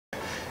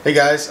Hey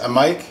guys, I'm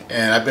Mike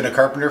and I've been a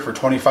carpenter for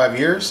 25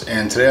 years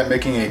and today I'm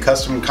making a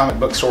custom comic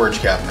book storage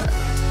cabinet.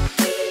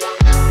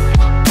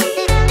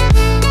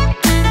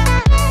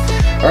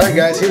 Alright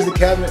guys, here's the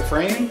cabinet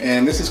frame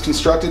and this is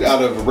constructed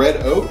out of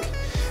red oak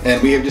and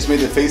we have just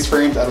made the face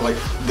frames out of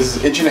this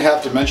is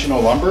 1.5"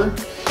 dimensional lumber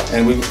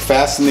and we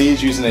fasten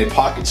these using a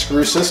pocket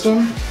screw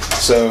system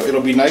so it'll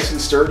be nice and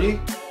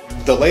sturdy.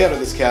 The layout of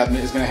this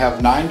cabinet is going to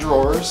have 9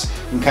 drawers.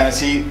 You can kind of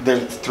see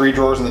there's 3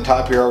 drawers on the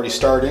top here already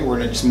starting. We're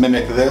going to just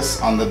mimic this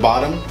on the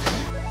bottom.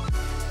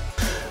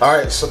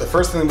 Alright, so the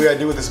first thing we got to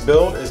do with this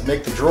build is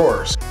make the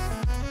drawers.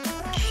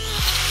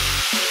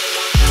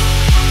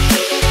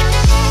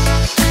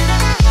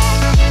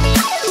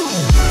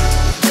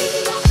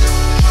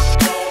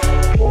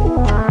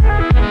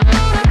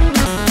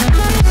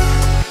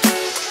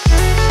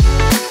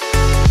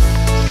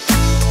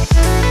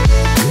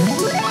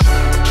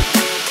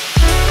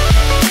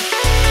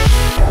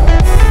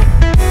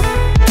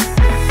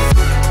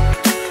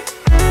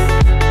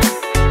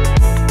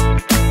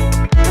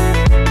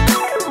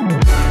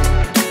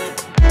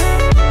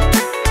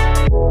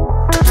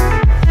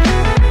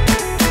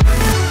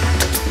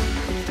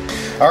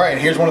 Alright,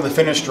 here's one of the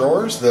finished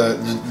drawers. The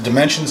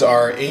dimensions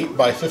are 8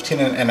 by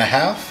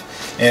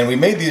 15.5 and we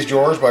made these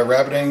drawers by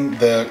rabbiting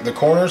the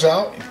corners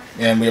out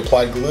and we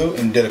applied glue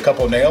and did a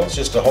couple of nails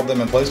just to hold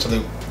them in place till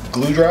the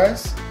glue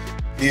dries.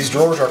 These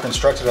drawers are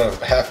constructed out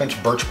of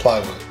 1/2" birch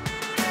plywood.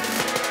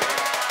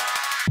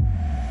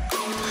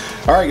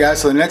 Alright guys,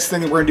 so the next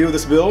thing that we're going to do with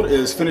this build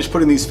is finish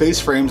putting these face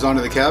frames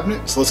onto the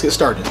cabinet, so let's get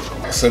started.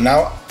 So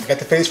now I got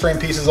the face frame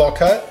pieces all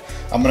cut.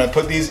 I'm going to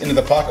put these into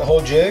the pocket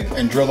hole jig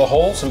and drill the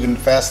hole so we can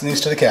fasten these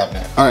to the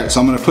cabinet. Alright, so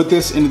I'm going to put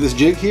this into this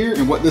jig here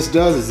and what this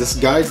does is this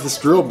guides this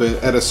drill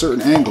bit at a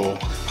certain angle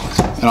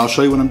and I'll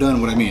show you when I'm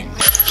done what I mean.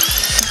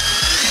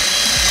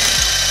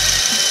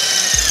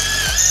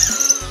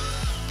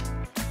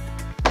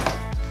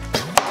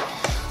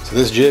 So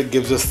this jig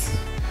gives us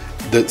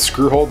the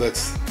screw hole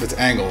that's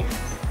angled.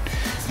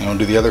 And we'll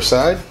do the other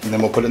side and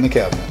then we'll put it in the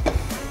cabinet.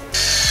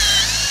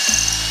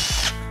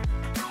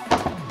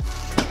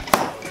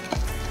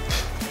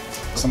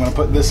 So I'm going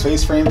to put this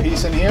face frame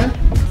piece in here.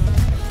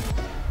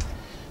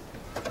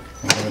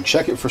 I'm going to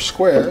check it for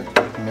square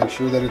and make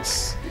sure that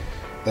it's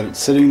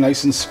sitting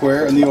nice and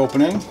square in the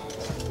opening. And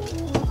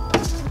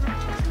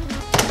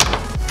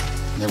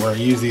then we're going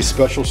to use these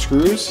special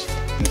screws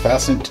and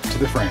fasten it to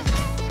the frame.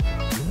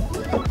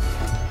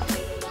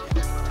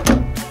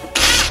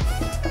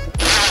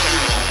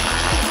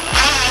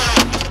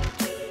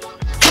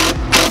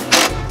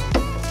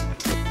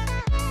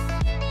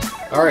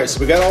 Alright, so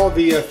we got all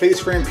the face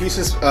frame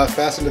pieces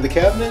fastened to the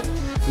cabinet.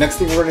 Next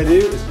thing we're going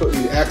to do is put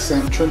the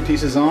accent trim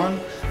pieces on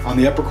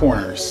the upper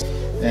corners.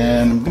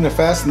 And I'm going to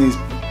fasten these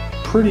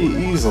pretty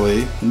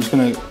easily. I'm just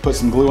going to put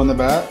some glue on the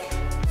back.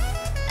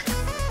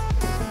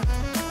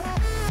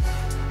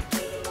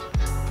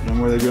 And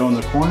where they go in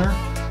the corner.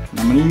 And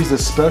I'm going to use a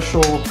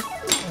special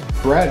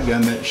brad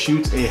gun that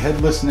shoots a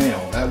headless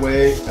nail. That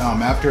way,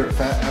 after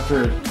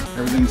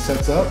everything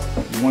sets up,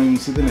 you won't even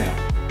see the nail.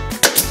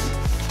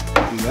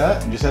 Do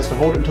that and just has to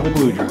hold it until the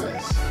glue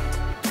dries.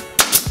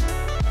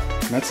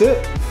 And that's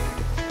it.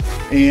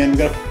 And we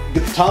gotta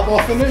get the top all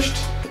finished.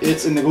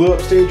 It's in the glue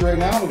up stage right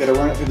now. We gotta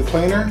run it through the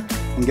planer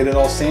and get it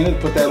all sanded,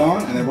 put that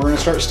on, and then we're gonna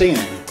start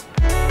staining.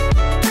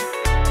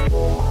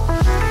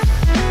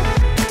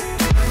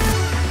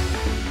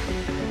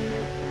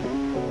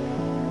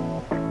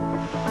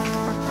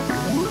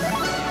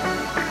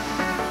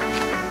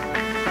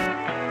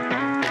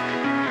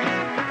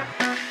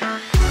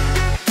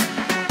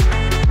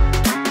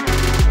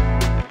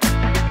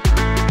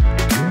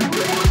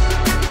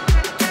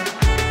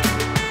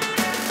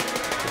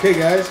 Okay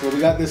guys, well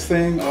we got this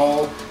thing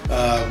all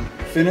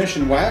finished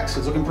and waxed.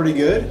 It's looking pretty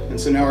good. And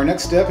so now our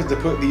next step is to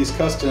put these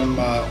custom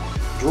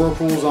drawer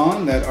pulls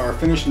on that are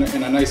finished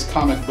in a nice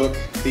comic book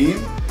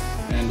theme.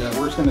 And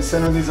we're just going to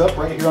center these up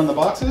right here on the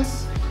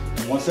boxes.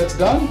 And once that's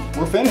done,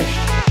 we're finished.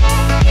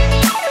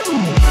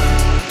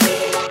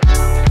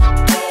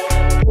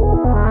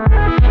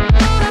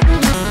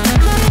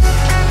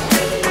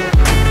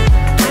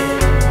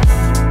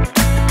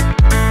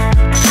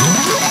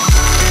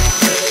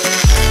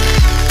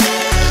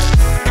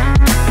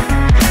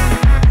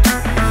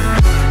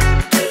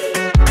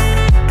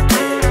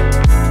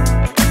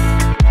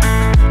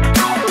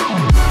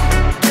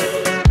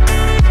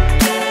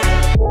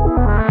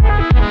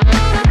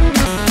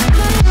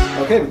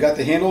 Okay, we got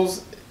the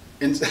handles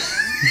in.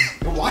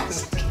 Why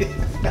is it?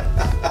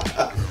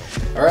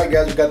 Alright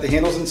guys, we've got the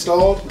handles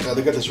installed.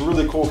 They've got this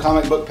really cool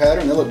comic book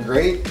pattern. They look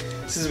great.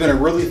 This has been a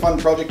really fun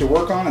project to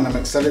work on and I'm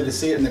excited to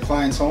see it in the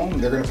client's home.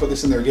 They're going to put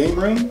this in their game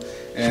room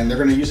and they're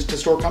going to use it to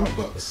store comic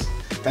books.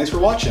 Thanks for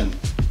watching.